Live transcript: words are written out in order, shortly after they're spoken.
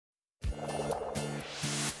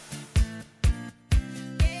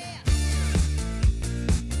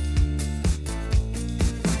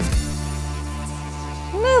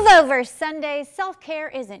Clover Sundays, self-care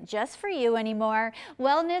isn't just for you anymore.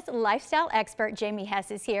 Wellness lifestyle expert Jamie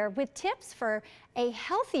Hess is here with tips for a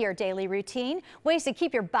healthier daily routine, ways to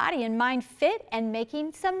keep your body and mind fit, and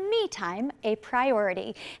making some me time a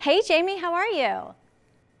priority. Hey Jamie, how are you?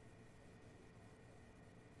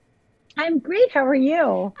 I'm great. How are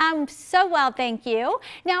you? I'm so well, thank you.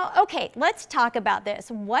 Now, okay, let's talk about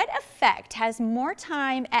this. What effect has more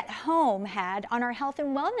time at home had on our health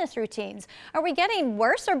and wellness routines? Are we getting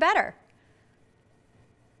worse or better?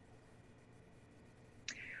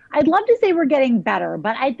 I'd love to say we're getting better,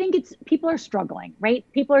 but I think it's people are struggling, right?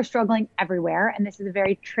 People are struggling everywhere, and this is a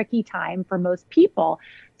very tricky time for most people.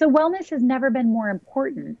 So wellness has never been more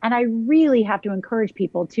important. And I really have to encourage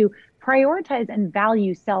people to prioritize and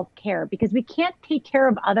value self-care because we can't take care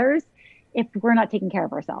of others if we're not taking care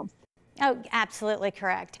of ourselves. Oh, absolutely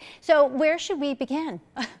correct. So where should we begin?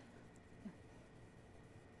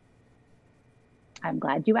 I'm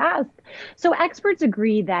glad you asked. So experts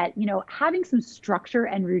agree that, having some structure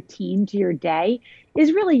and routine to your day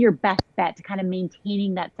is really your best bet to kind of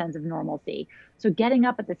maintaining that sense of normalcy. So getting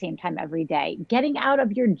up at the same time every day, getting out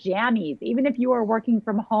of your jammies, even if you are working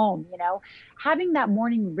from home, having that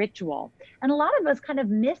morning ritual. And a lot of us kind of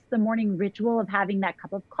miss the morning ritual of having that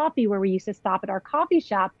cup of coffee where we used to stop at our coffee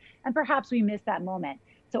shop and perhaps we miss that moment.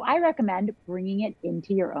 So I recommend bringing it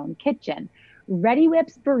into your own kitchen.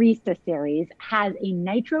 Reddi-wip's Barista series has a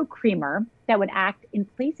nitro creamer that would act in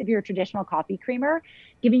place of your traditional coffee creamer,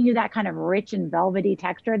 giving you that kind of rich and velvety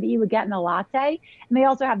texture that you would get in a latte. And they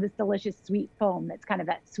also have this delicious sweet foam that's kind of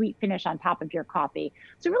that sweet finish on top of your coffee.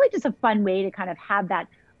 So really just a fun way to kind of have that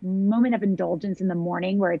moment of indulgence in the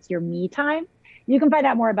morning where it's your me time. You can find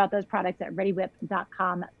out more about those products at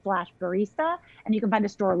reddiwip.com/barista, and you can find a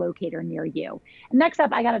store locator near you. And next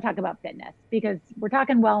up, I got to talk about fitness because we're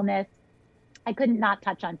talking wellness. I couldn't not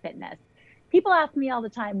touch on fitness. People ask me all the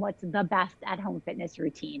time, what's the best at-home fitness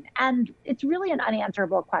routine? And it's really an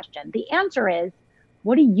unanswerable question. The answer is,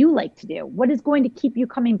 what do you like to do? What is going to keep you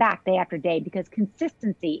coming back day after day? Because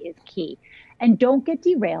consistency is key. And don't get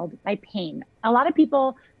derailed by pain. A lot of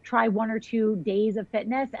people try 1 or 2 days of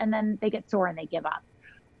fitness and then they get sore and they give up.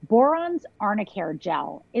 Boron's Arnicare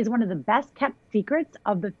gel is one of the best kept secrets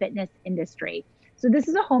of the fitness industry. So this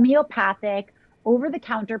is a homeopathic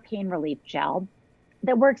over-the-counter pain relief gel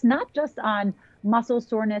that works not just on muscle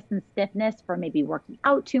soreness and stiffness from maybe working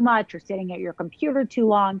out too much or sitting at your computer too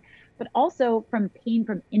long, but also from pain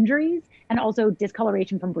from injuries and also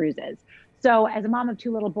discoloration from bruises. So as a mom of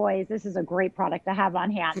 2 little boys, this is a great product to have on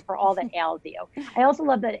hand for all that ails you. I also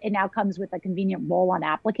love that it now comes with a convenient roll-on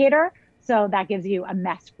applicator, so that gives you a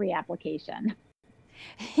mess-free application.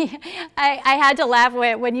 I had to laugh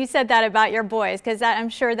when you said that about your boys, because I'm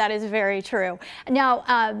sure that is very true. Now,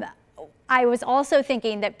 I was also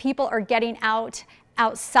thinking that people are getting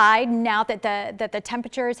outside now that the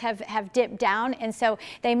temperatures have dipped down, and so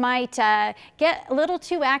they might get a little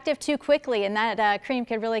too active too quickly, and that cream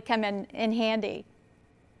could really come in handy.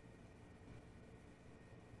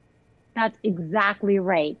 That's exactly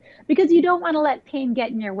right. Because you don't want to let pain get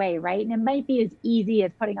in your way, right? And it might be as easy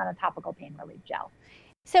as putting on a topical pain relief gel.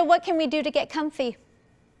 So what can we do to get comfy?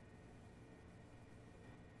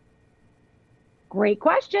 Great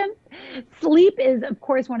question. Sleep is, of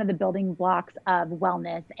course, one of the building blocks of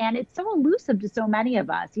wellness, and it's so elusive to so many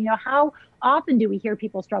of us. How often do we hear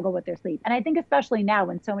people struggle with their sleep? And I think especially now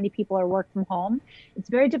when so many people are work from home, it's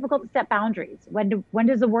very difficult to set boundaries. When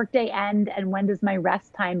does the workday end and when does my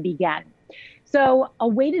rest time begin? So a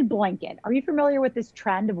weighted blanket. Are you familiar with this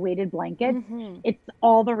trend of weighted blankets? It's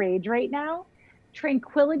all the rage right now.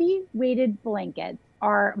 Tranquility weighted blankets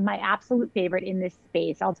are my absolute favorite in this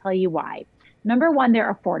space. I'll tell you why. Number one,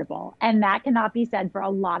 they're affordable, and that cannot be said for a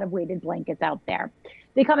lot of weighted blankets out there.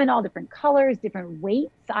 They come in all different colors, different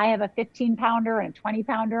weights. I have a 15-pounder and a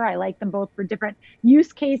 20-pounder. I like them both for different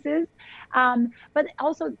use cases, but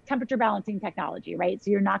also temperature balancing technology, right?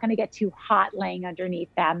 So you're not going to get too hot laying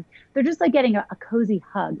underneath them. They're just like getting a cozy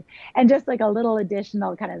hug and just like a little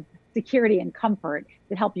additional kind of security and comfort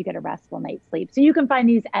that help you get a restful night's sleep. So you can find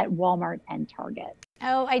these at Walmart and Target.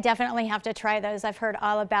 Oh, I definitely have to try those. I've heard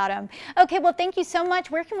all about them. Okay, well, thank you so much.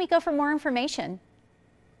 Where can we go for more information?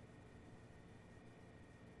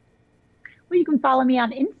 Well, you can follow me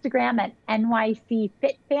on Instagram at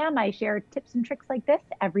NYCFitFam. I share tips and tricks like this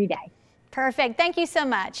every day. Perfect. Thank you so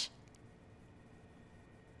much.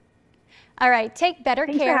 All right, take better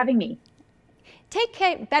care. Thanks for having me.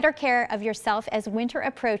 Take better care of yourself as winter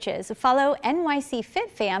approaches. Follow NYC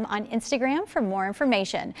Fit Fam on Instagram for more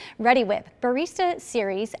information. Reddi-wip, Barista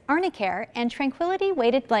Series, Arnicare, and Tranquility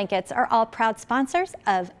Weighted Blankets are all proud sponsors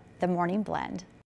of The Morning Blend.